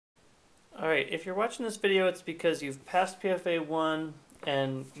Alright, if you're watching this video, it's because you've passed PFA 1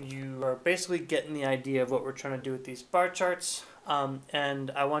 and you are basically getting the idea of what we're trying to do with these bar charts. And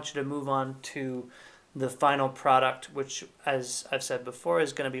I want you to move on to the final product, which, as I've said before,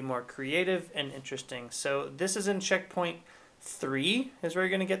 is going to be more creative and interesting. So this is in checkpoint 3 is where you're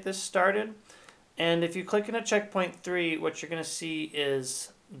going to get this started. And if you click into checkpoint 3, what you're going to see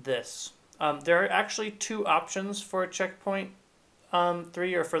is this. There are actually two options for checkpoint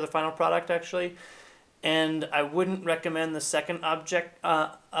 3, or for the final product actually, and I wouldn't recommend the second option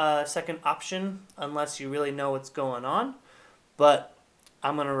unless you really know what's going on, but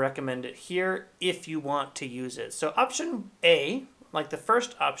I'm going to recommend it here if you want to use it. So option A, like the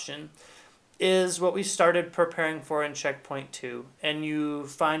first option, is what we started preparing for in checkpoint 2, and you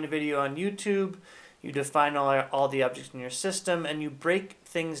find a video on YouTube, you define all the objects in your system, and you break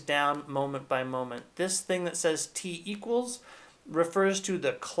things down moment by moment. This thing that says T equals refers to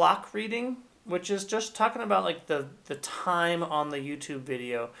the clock reading, which is just talking about like the time on the YouTube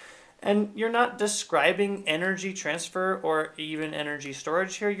video. And you're not describing energy transfer or even energy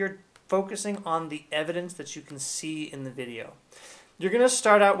storage here. You're focusing on the evidence that you can see in the video. You're going to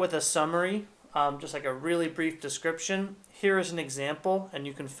start out with a summary, just like a really brief description. Here is an example, and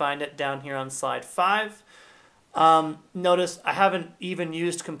you can find it down here on slide 5. Notice I haven't even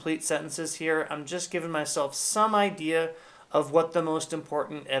used complete sentences here. I'm just giving myself some idea of what the most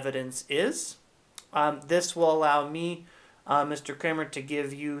important evidence is. This will allow me, Mr. Kramer, to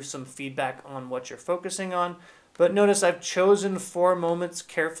give you some feedback on what you're focusing on. But notice I've chosen 4 moments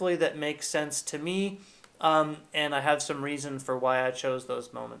carefully that make sense to me, and I have some reason for why I chose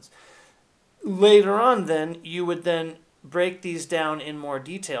those moments. Later on then, you would then break these down in more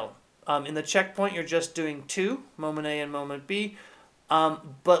detail. In the checkpoint, you're just doing 2, moment A and moment B.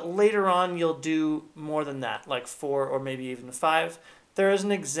 But later on, you'll do more than that, like 4 or maybe even 5. There is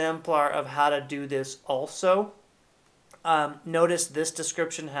an exemplar of how to do this also. Notice this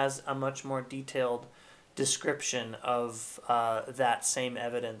description has a much more detailed description of that same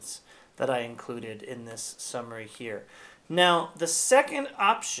evidence that I included in this summary here. Now, the second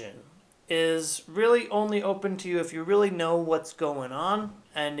option is really only open to you if you really know what's going on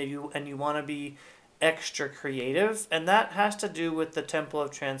and you want to be extra creative, and that has to do with the Temple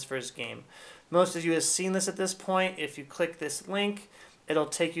of Transfers game. Most of you have seen this at this point. If you click this link, it'll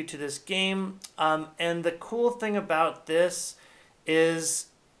take you to this game, and the cool thing about this is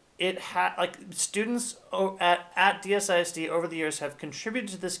like students at DSISD over the years have contributed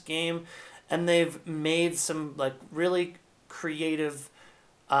to this game, and they've made some like really creative,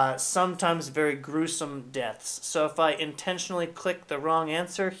 sometimes very gruesome deaths. So if I intentionally click the wrong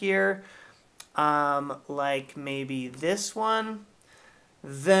answer here, like maybe this one,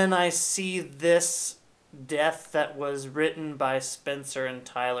 then I see this death that was written by Spencer and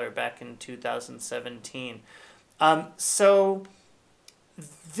Tyler back in 2017. So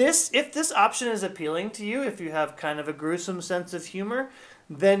if this option is appealing to you, if you have kind of a gruesome sense of humor,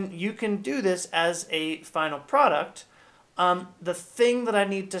 then you can do this as a final product. The thing that I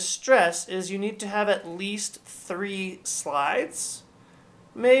need to stress is you need to have at least 3 slides.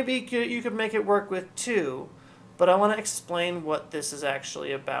 Maybe you could make it work with 2, but I want to explain what this is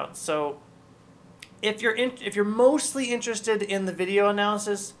actually about. So if you're mostly interested in the video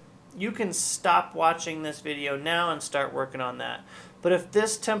analysis, you can stop watching this video now and start working on that. But if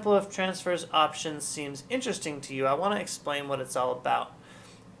this Temple of Transfers option seems interesting to you, I want to explain what it's all about.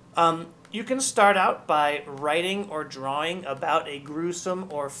 You can start out by writing or drawing about a gruesome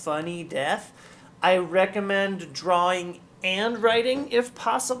or funny death. I recommend drawing and writing if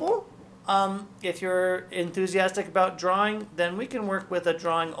possible. If you're enthusiastic about drawing, then we can work with a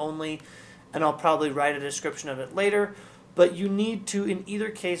drawing only, and I'll probably write a description of it later. But you need to, in either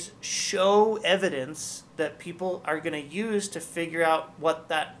case, show evidence that people are going to use to figure out what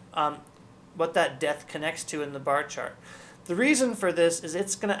that death connects to in the bar chart. The reason for this is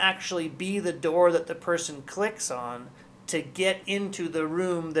it's going to actually be the door that the person clicks on to get into the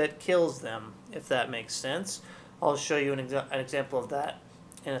room that kills them, if that makes sense. I'll show you an example of that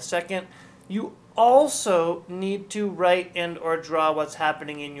in a second. You also need to write and or draw what's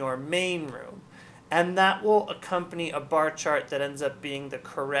happening in your main room, and that will accompany a bar chart that ends up being the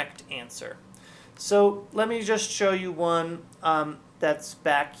correct answer. So let me just show you one that's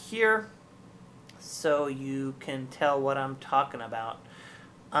back here so you can tell what I'm talking about.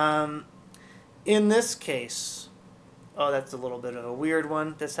 In this case, oh, that's a little bit of a weird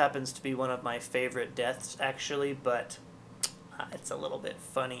one. This happens to be one of my favorite deaths, actually, but it's a little bit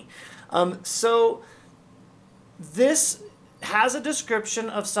funny. So this has a description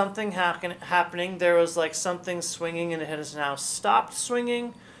of something happening. There was like something swinging, and it has now stopped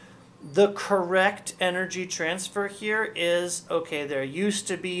swinging. The correct energy transfer here is, okay, there used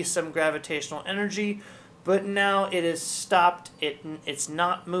to be some gravitational energy, but now it is stopped. It's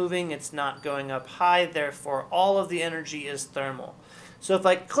not moving, it's not going up high, therefore all of the energy is thermal. So if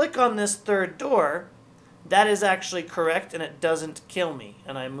I click on this third door, that is actually correct and it doesn't kill me,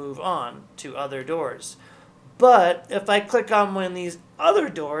 and I move on to other doors. But if I click on one of these other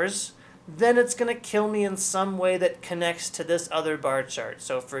doors, then it's going to kill me in some way that connects to this other bar chart.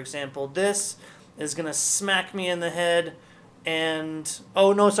 So for example, this is going to smack me in the head, and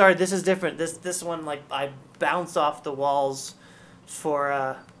oh no, sorry, this is different. This one, like, I bounce off the walls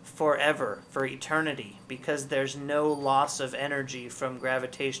for forever, for eternity, because there's no loss of energy from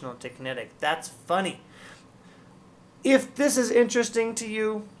gravitational to kinetic. That's funny. If this is interesting to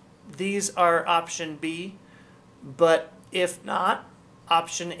you, these are option B, but if not,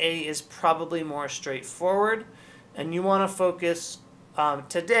 option A is probably more straightforward, and you want to focus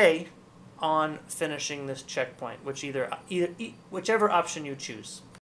today on finishing this checkpoint, whichever option you choose.